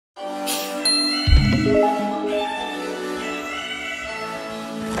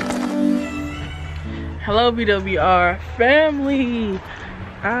Hello VWR family.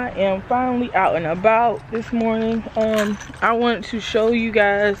 I am finally out and about this morning. I wanted to show you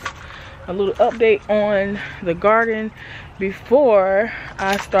guys a little update on the garden before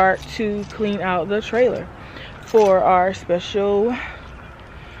I start to clean out the trailer for our special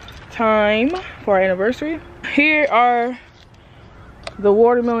time for our anniversary. Here are the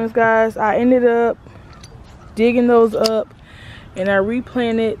watermelons, guys. I ended up digging those up and I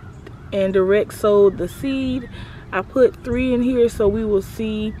replanted and direct sowed the seed. I put 3 in here so we will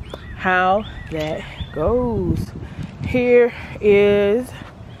see how that goes. Here is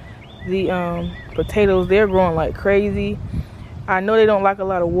the potatoes. They're growing like crazy. I know they don't like a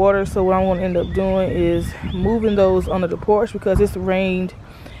lot of water, so what I'm going to end up doing is moving those under the porch because it's rained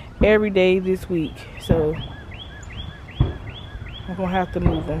every day this week, so I'm gonna have to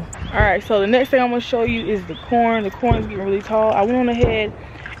move them. All right, so the next thing I'm gonna show you is the corn. The corn is getting really tall. I went on ahead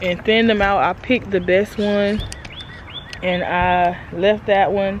and thinned them out. I picked the best one and I left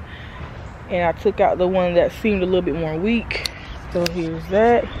that one, and I took out the one that seemed a little bit more weak. So here's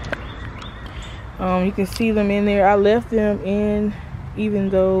that. You can see them in there. I left them in even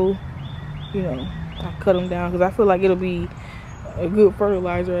though, you know, I cut them down because I feel like it'll be a good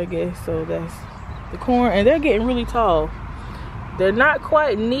fertilizer, I guess. So that's the corn, and they're getting really tall. They're not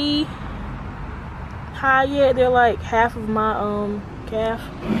quite knee high yet. They're like half of my calf.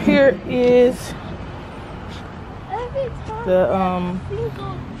 Here is the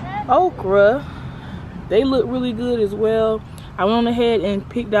okra. They look really good as well. I went on ahead and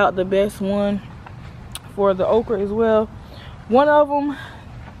picked out the best one for the okra as well. One of them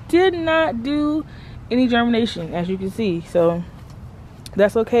did not do any germination, as you can see, so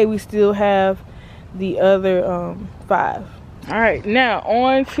that's okay. We still have the other 5. All right, now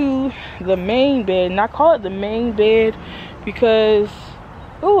on to the main bed, and I call it the main bed because,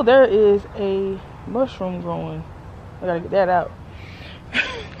 oh, there is a mushroom growing. I gotta get that out.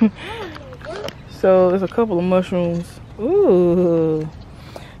 So there's a couple of mushrooms. Ooh.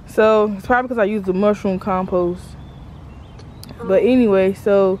 So it's probably because I used the mushroom compost. But anyway,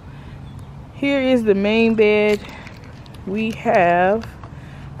 so here is the main bed. We have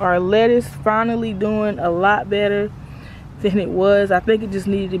our lettuce finally doing a lot better than it was. I think it just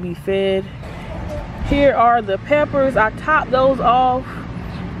needed to be fed. Here are the peppers. I topped those off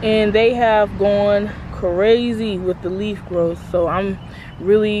and they have gone crazy with the leaf growth, so I'm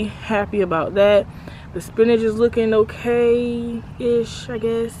really happy about that. The spinach is looking okay-ish, I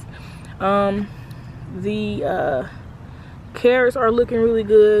guess. The carrots are looking really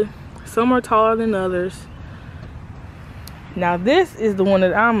good. Some are taller than others. Now this is the one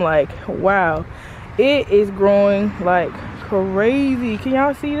that I'm like, wow, it is growing like crazy. Can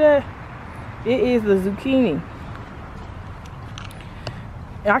y'all see that? It is the zucchini.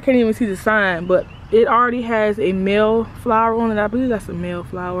 I can't even see the sign, but it already has a male flower on it. I believe that's a male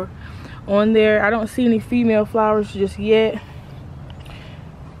flower on there. I don't see any female flowers just yet.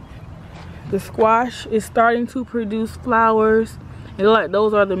 The squash is starting to produce flowers. It looks like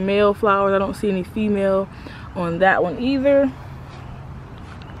those are the male flowers. I don't see any female on that one either.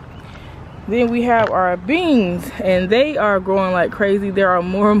 Then we have our beans, and they are growing like crazy. There are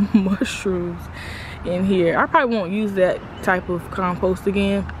more mushrooms in here. I probably won't use that type of compost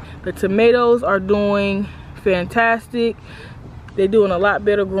again. The tomatoes are doing fantastic. They're doing a lot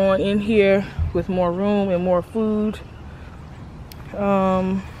better growing in here with more room and more food.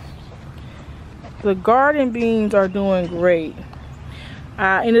 The garden beans are doing great.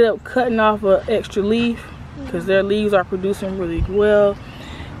 I ended up cutting off an extra leaf because their leaves are producing really well.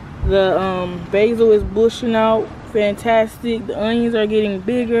 The basil is bushing out fantastic. The onions are getting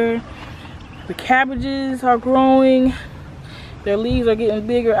bigger. The cabbages are growing. Their leaves are getting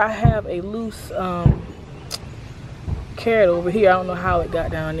bigger. I have a loose carrot over here. I don't know how it got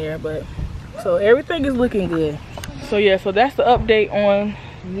down there, but so everything is looking good. So yeah, so that's the update on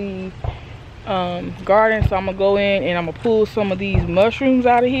the garden. So I'm gonna go in and I'm gonna pull some of these mushrooms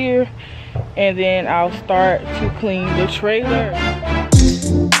out of here, and then I'll start to clean the trailer.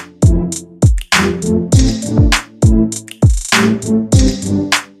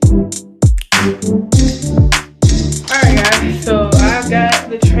 Alright guys, so I've got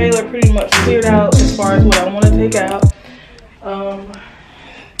the trailer pretty much cleared out as far as what I want to take out.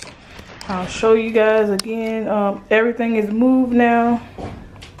 I'll show you guys again. Everything is moved now,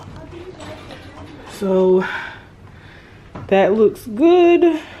 so that looks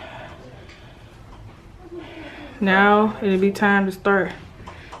good. Now it'll be time to start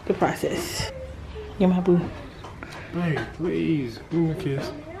the process. Get my boo. Hey, please, give me a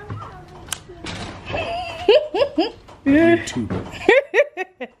kiss. Yeah.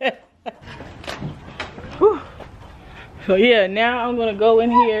 So yeah, now I'm gonna go in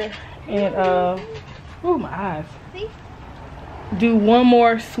here and oh my eyes. Do one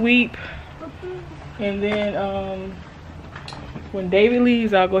more sweep, and then when David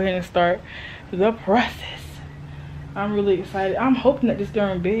leaves, I'll go ahead and start the process. I'm really excited. I'm hoping that this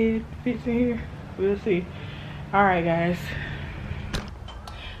darn bed fits in here. We'll see. All right, guys.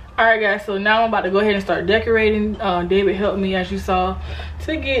 So now I'm about to go ahead and start decorating. David helped me, as you saw,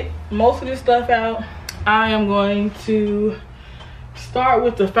 to get most of this stuff out. I am going to start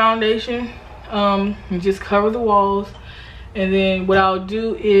with the foundation and just cover the walls, and then what I'll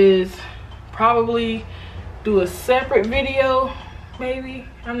do is probably do a separate video, maybe,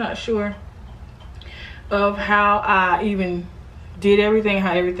 I'm not sure, of how I even did everything,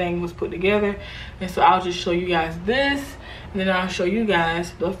 how everything was put together. And so I'll just show you guys this, and then I'll show you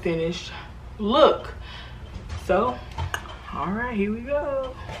guys the finished look. So all right, here we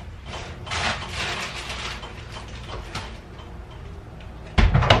go.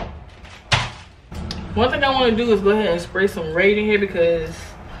 One thing I want to do is go ahead and spray some Raid in here, because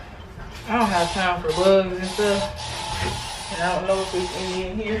I don't have time for bugs and stuff, and I don't know if there's any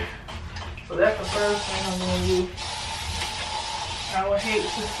in here. So that's the first thing I'm going to do. I would hate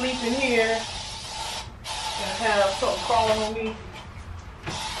to sleep in here and have something crawling on me.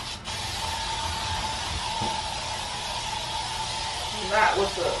 Not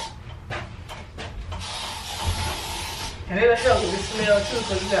what's up. And it'll help with the smell too,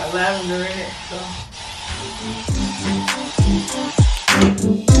 because it's got lavender in it. So.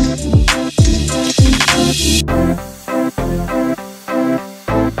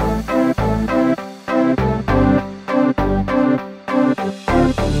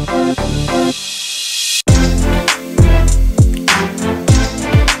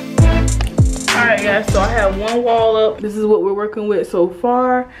 So I have one wall up. This is what we're working with so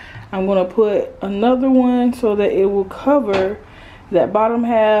far. I'm gonna put another one so that it will cover that bottom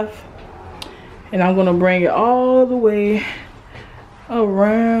half, and I'm gonna bring it all the way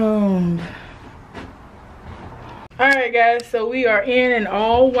around. All right, guys, so we are in an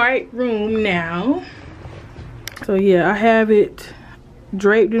all white room now. So yeah, I have it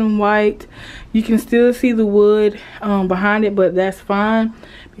draped in white. You can still see the wood behind it, but that's fine,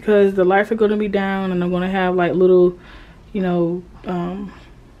 because the lights are going to be down, and I'm going to have like little, you know,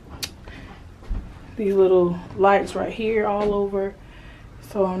 these little lights right here all over.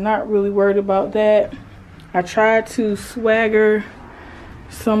 So I'm not really worried about that. I tried to swagger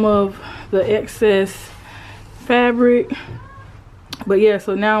some of the excess fabric, but yeah,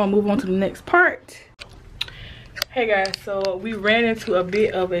 so now I'll move on to the next part. Hey guys, so we ran into a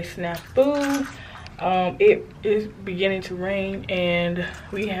bit of a snafu. It is beginning to rain and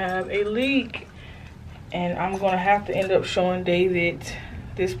we have a leak, and I'm gonna have to end up showing David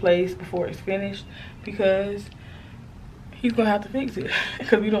this place before it's finished, because he's gonna have to fix it,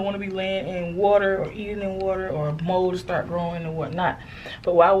 because we don't want to be laying in water or eating in water or mold start growing and whatnot.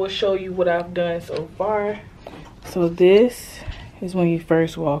 But I will show you what I've done so far. So this is when you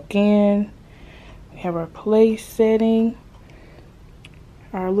first walk in. We have our place setting,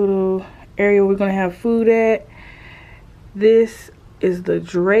 our little area we're gonna have food at. This is the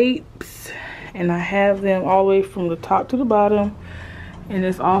drapes, and I have them all the way from the top to the bottom, and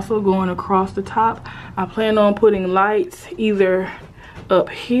it's also going across the top. I plan on putting lights either up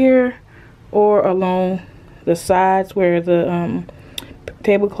here or along the sides where the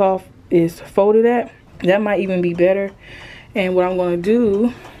tablecloth is folded at. That might even be better. And what I'm going to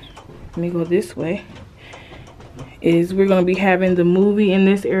do, let me go this way, is we're going to be having the movie in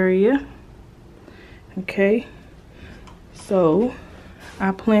this area. Okay, so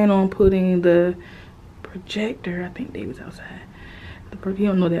I plan on putting the projector, I think David's outside. He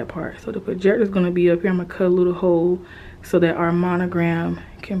don't know that part. So the projector is going to be up here. I'm going to cut a little hole so that our monogram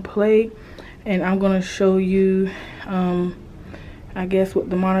can play. And I'm going to show you, I guess,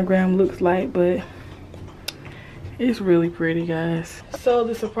 what the monogram looks like. But it's really pretty, guys. So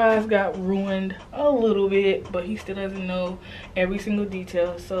the surprise got ruined a little bit, but he still doesn't know every single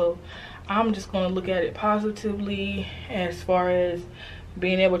detail. So I'm just going to look at it positively as far as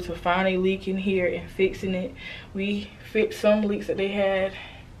being able to find a leak in here and fixing it. We fixed some leaks that he had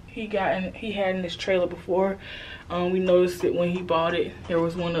in this trailer before. We noticed it when he bought it. There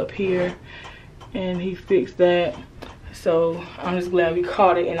was one up here, and he fixed that. So I'm just glad we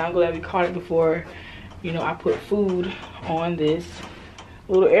caught it, and I'm glad we caught it before, you know, I put food on this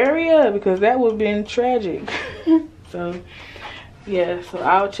little area, because that would have been tragic. So yeah, so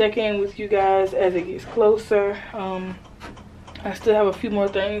I'll check in with you guys as it gets closer. I still have a few more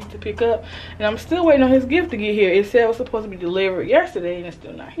things to pick up, and I'm still waiting on his gift to get here. It said it was supposed to be delivered yesterday, and it's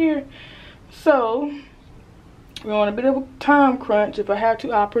still not here. So we're on a bit of a time crunch. If I have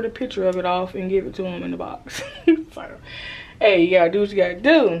to, I'll print a picture of it off and give it to them in the box. So, hey, you gotta do what you gotta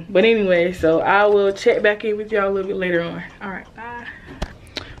do. But anyway, so I will check back in with y'all a little bit later on. All right, bye.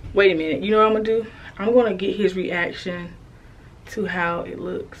 Wait a minute, you know what I'm gonna do? I'm gonna get his reaction to how it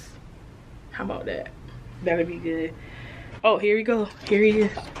looks. How about that? That'll be good. Oh, here we go. Here he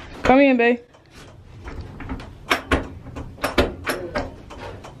is. Come in, babe.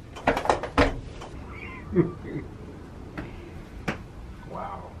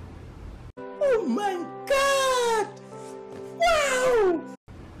 Wow. Oh my God! Wow!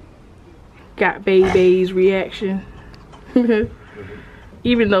 Got baby's reaction.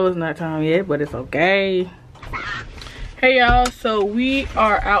 Even though it's not time yet, but it's okay. Hey y'all, so we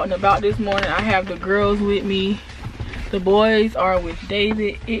are out and about this morning. I have the girls with me. The boys are with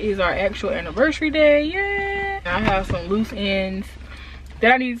David. It is our actual anniversary day. Yay! I have some loose ends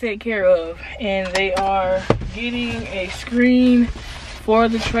that I need to take care of, and they are getting a screen for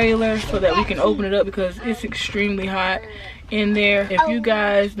the trailer so that we can open it up because it's extremely hot in there. If you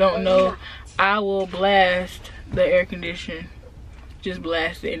guys don't know, I will blast the air conditioner. Just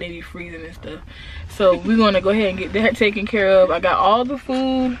blast it and they be freezing and stuff. So we're gonna go ahead and get that taken care of. I got all the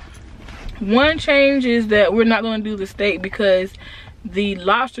food. One change is that we're not gonna do the steak because the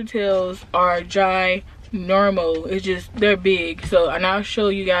lobster tails are ginormo. It's just, they're big. So, and I'll show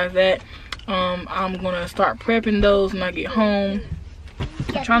you guys that. I'm gonna start prepping those when I get home.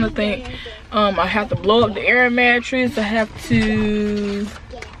 I'm trying to think. I have to blow up the air mattress. I have to,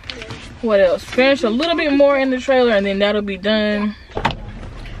 what else? Finish a little bit more in the trailer and then that'll be done.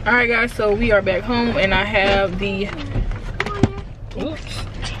 All right guys, so we are back home and I have the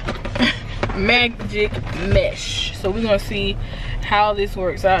magic mesh. So we're gonna see how this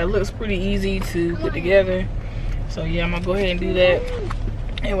works out. It looks pretty easy to put together. So yeah, I'm gonna go ahead and do that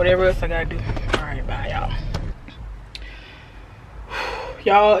and whatever else I gotta do. All right, bye y'all.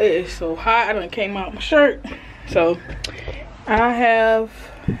 Y'all, it is so hot. I done came out my shirt. So I have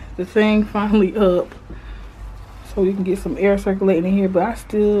the thing finally up so we can get some air circulating in here, but I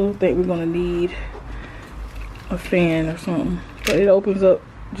still think we're gonna need a fan or something. But it opens up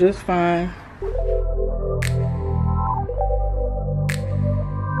just fine.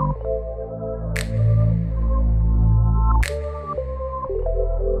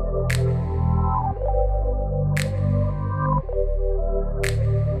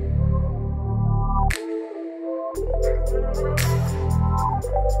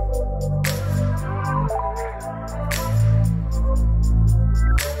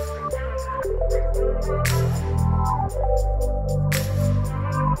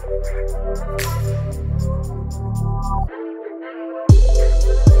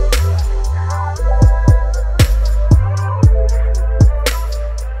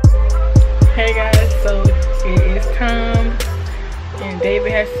 Hey guys, so it is time and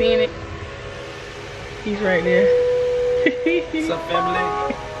David has seen it. He's right there. What's up,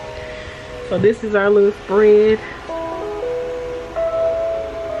 family? So this is our little spread.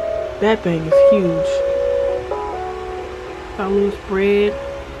 That thing is huge. Our little spread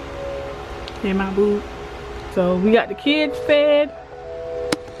in my booth. So we got the kids fed.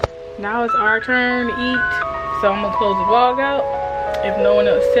 Now it's our turn to eat. So I'm gonna close the vlog out. If no one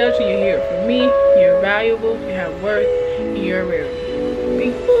else tells you, you hear it from me. You're valuable, you have worth, and you're rare.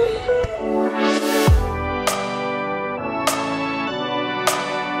 Peace.